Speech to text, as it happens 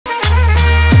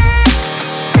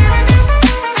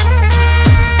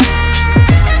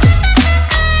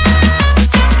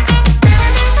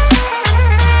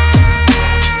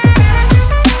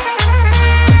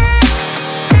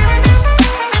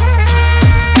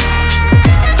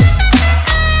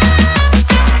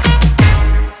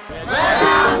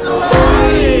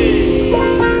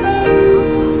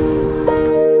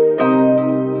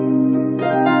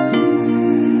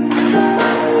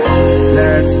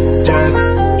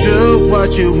do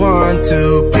what you want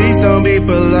to. Please don't be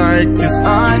polite, cause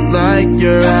I like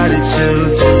your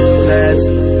attitude. Let's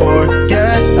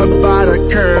forget about a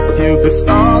curfew, cause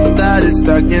all that is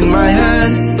stuck in my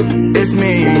head is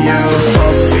me and you.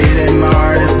 Full speed and my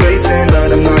heart is racing, but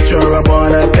I'm not sure I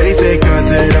wanna pace it, cause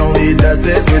it only does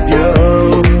this with you.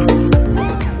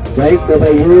 Baik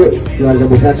Bapak Ibu, keluarga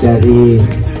besar dari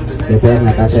DPR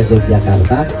Natasha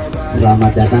Yogyakarta,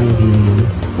 selamat datang di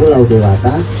Pulau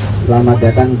Dewata, selamat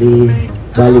datang di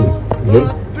Bali. Okay.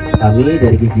 Kami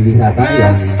dari Gigi Wisata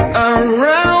yang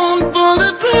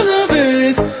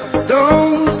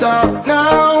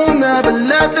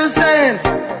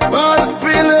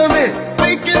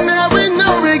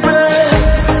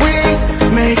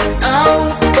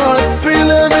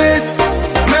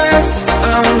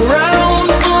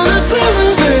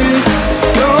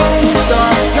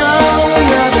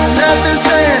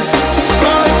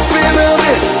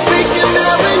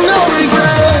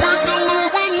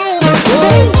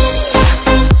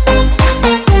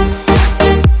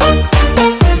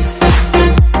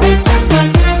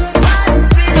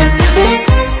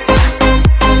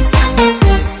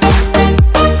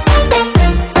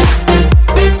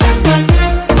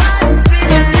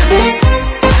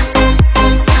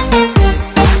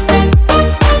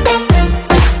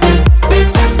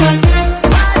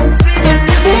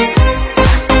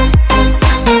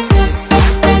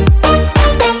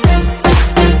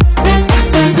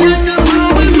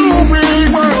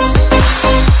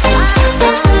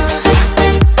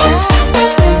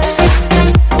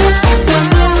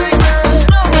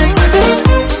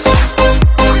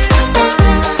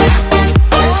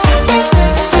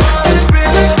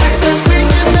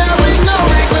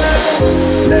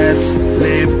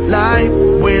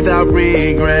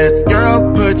regrets.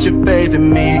 Girl, put your faith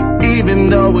in me, even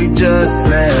though we just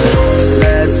met.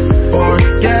 Let's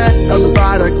forget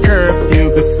about a curfew,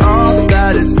 cause all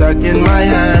that is stuck in my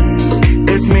head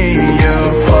is me and you.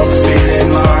 Both speed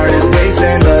and my heart is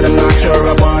racing, but I'm not sure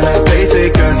I wanna face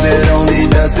it, cause it only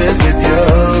does this with you.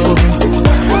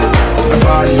 Our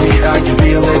bodies meet, I can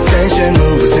feel the tension,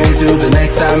 move us into the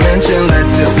next dimension.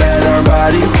 Let's just let our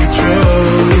bodies be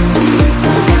true.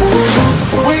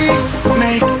 We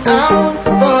make out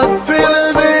for the thrill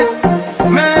of it,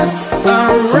 mess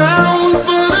around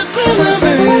for the thrill of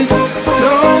it.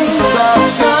 Don't stop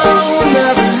now,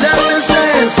 never let this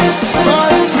end. For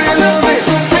the thrill of it,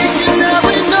 we can have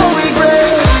it, no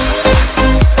regret.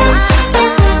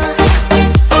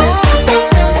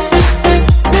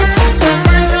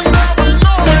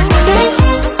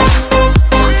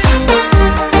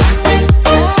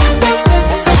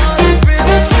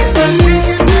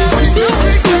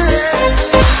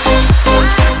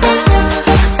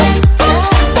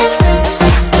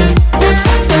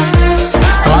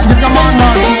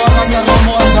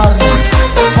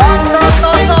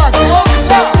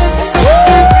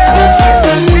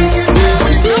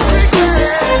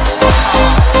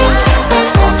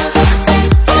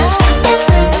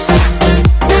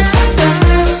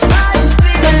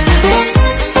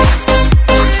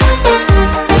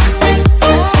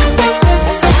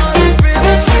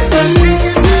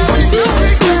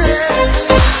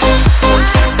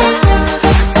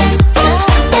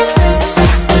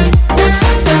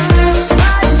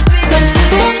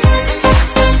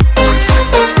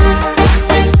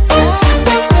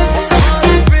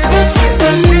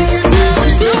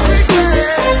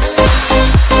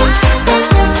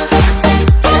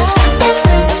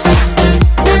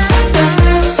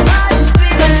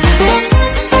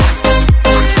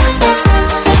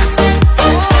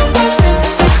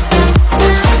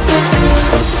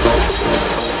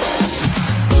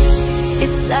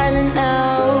 Silent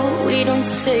now, we don't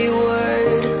say a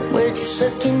word, we're just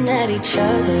looking at each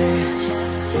other.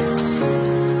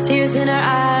 Tears in our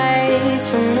eyes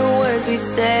from the words we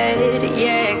said,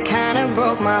 yeah, it kinda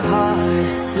broke my heart.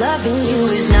 Loving you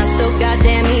is not so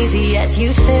goddamn easy as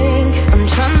you think. I'm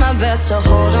trying my best to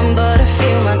hold on, but I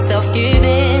feel myself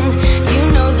giving. You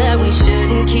know that we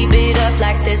shouldn't keep it up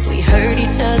like this. We hurt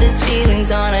each other's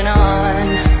feelings on and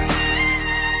on.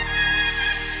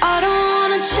 I don't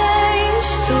wanna change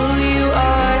who you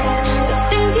are. The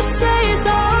things you say is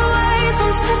always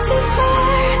one step too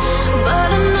far. But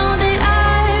I know that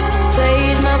I've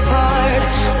played my part.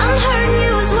 I'm hurting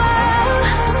you as well.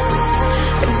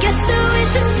 I guess that we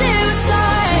should say we're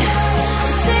sorry.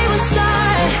 Say we're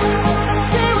sorry.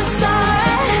 Say we're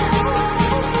sorry.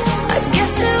 I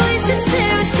guess that we should say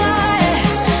we're sorry.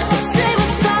 Say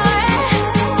we're sorry.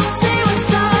 Say we're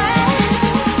sorry.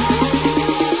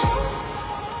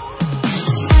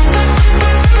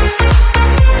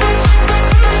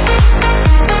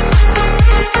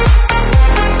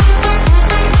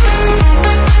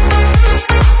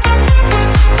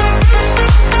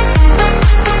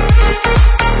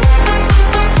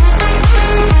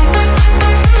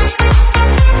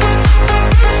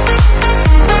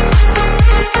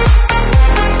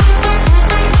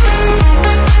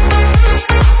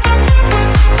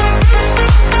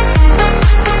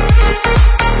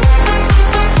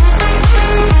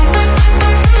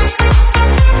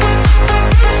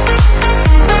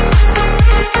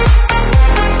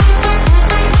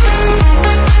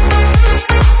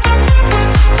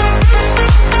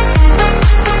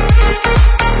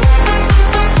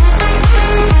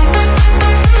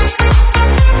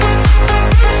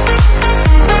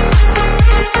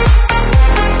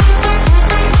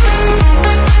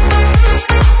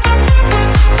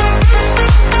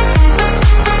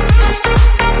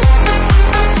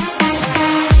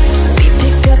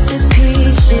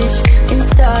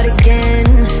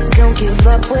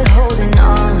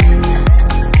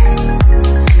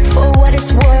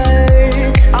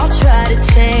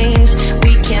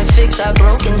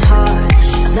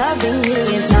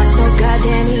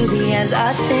 'cause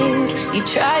I think you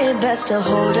try your best to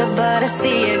hold up, but I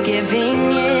see you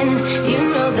giving in. You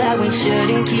know that we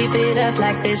shouldn't keep it up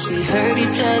like this. We hurt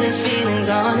each other's feelings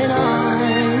on and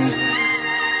on.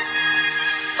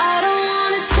 I don't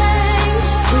wanna change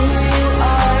who you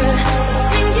are. The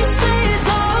things you say is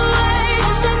always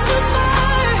one step too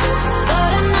far,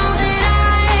 but I know that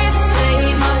I've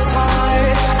played my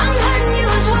part. I'm hurting you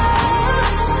as well.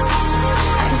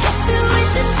 I guess that we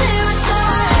should say we're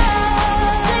sorry.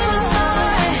 Say we're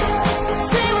sorry.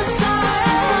 Say we're sorry.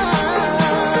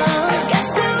 I guess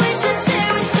that we should say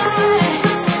we're sorry.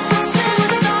 Say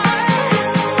we're sorry.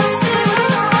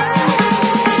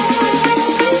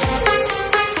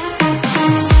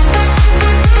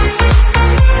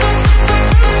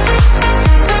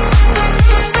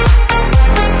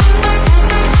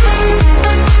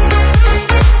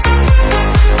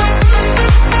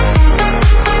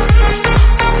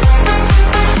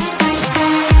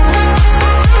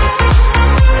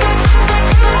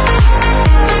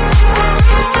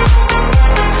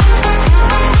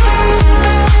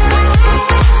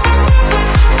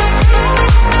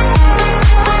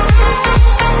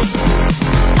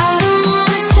 I don't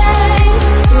wanna change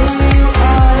who you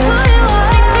are.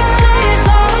 Things you say is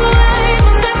always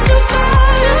one step too far,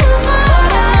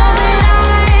 but I know that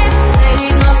I've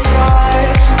played my part.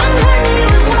 I'm hurting you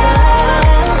as well.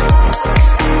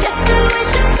 Guess that we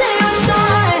should say we're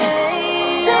sorry.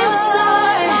 Say we're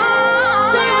sorry.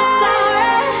 Say we're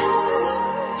sorry.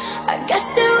 I guess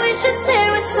that we should say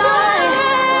we're sorry.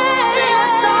 Say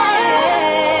we're sorry.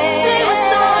 Say we're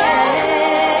sorry.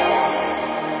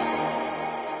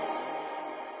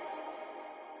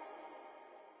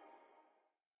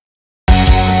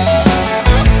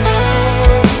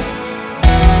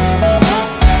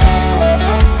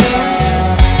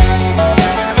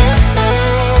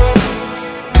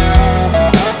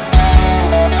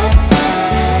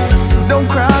 Don't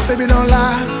cry, baby, don't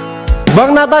lie.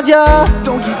 Bang Natasha.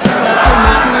 Don't you try to put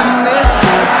my goodness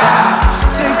goodbye.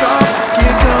 Take off,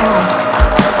 get gone.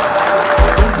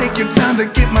 Don't take your time to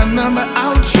get my number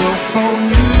out your phone.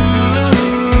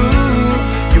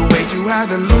 You're way too hard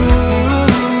to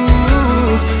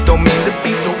lose. Don't mean to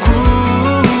be so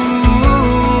cruel,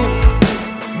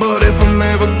 but if I'm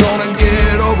ever gonna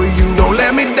get over you, don't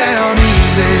let me down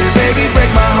easy. Baby,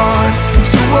 break my heart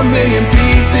into a million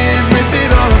pieces. Rip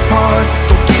it all apart.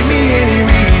 Don't give me any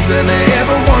reason to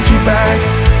ever want you back.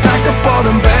 Pack up all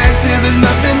them bags till there's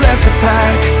nothing left to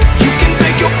pack. You can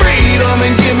take your freedom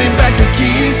and give me back the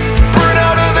keys. Burn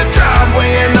out of the driveway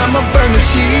and I'ma burn the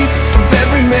sheets of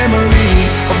every memory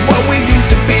of what we used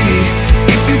to be.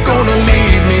 If you're gonna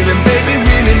leave me, then baby,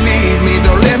 really leave me.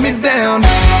 Don't let me down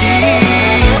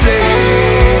easy.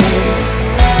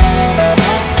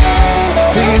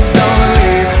 Please don't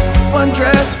leave. One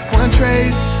dress, one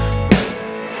trace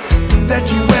that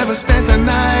you ever spent the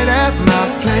night at my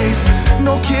place.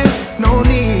 No kiss, no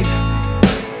need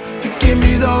to give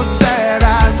me those sad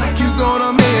eyes like you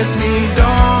gonna miss me.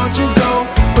 Don't you go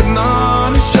putting on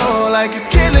a show like it's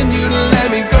killing you to let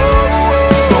me go.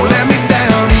 Don't let me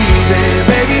down easy,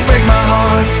 baby, break my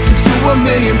heart into a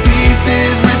million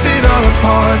pieces. Rip it all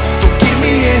apart. Don't give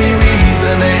me any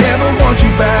reason to ever want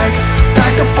you back.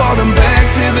 Pack up all them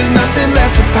bags till there's nothing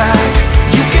left to pack.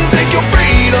 You can take your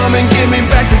freedom and give me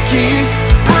back the keys.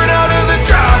 Burn out of the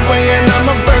driveway and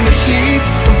I'ma burn the sheets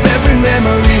of every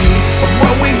memory of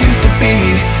what we used to be.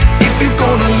 If you're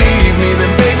gonna leave me,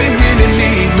 then baby, really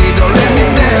leave me. Don't let me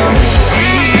down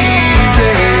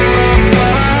easy.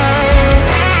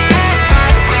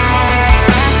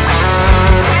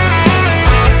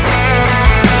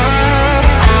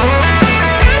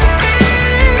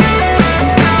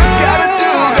 Gotta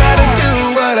do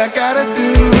what I gotta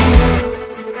do.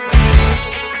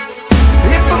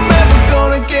 If I'm ever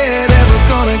gonna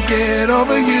get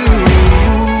over you,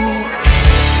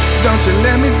 don't you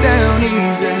let me down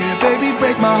easy. Baby,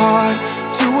 break my heart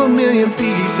to a million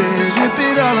pieces. Rip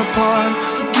it all apart.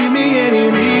 Don't give me any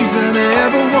reason to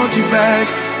ever want you back.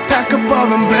 Pack up all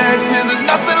them bags till there's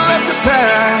nothing left to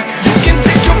pack. You can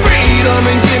take your freedom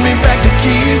and give me back the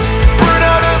keys.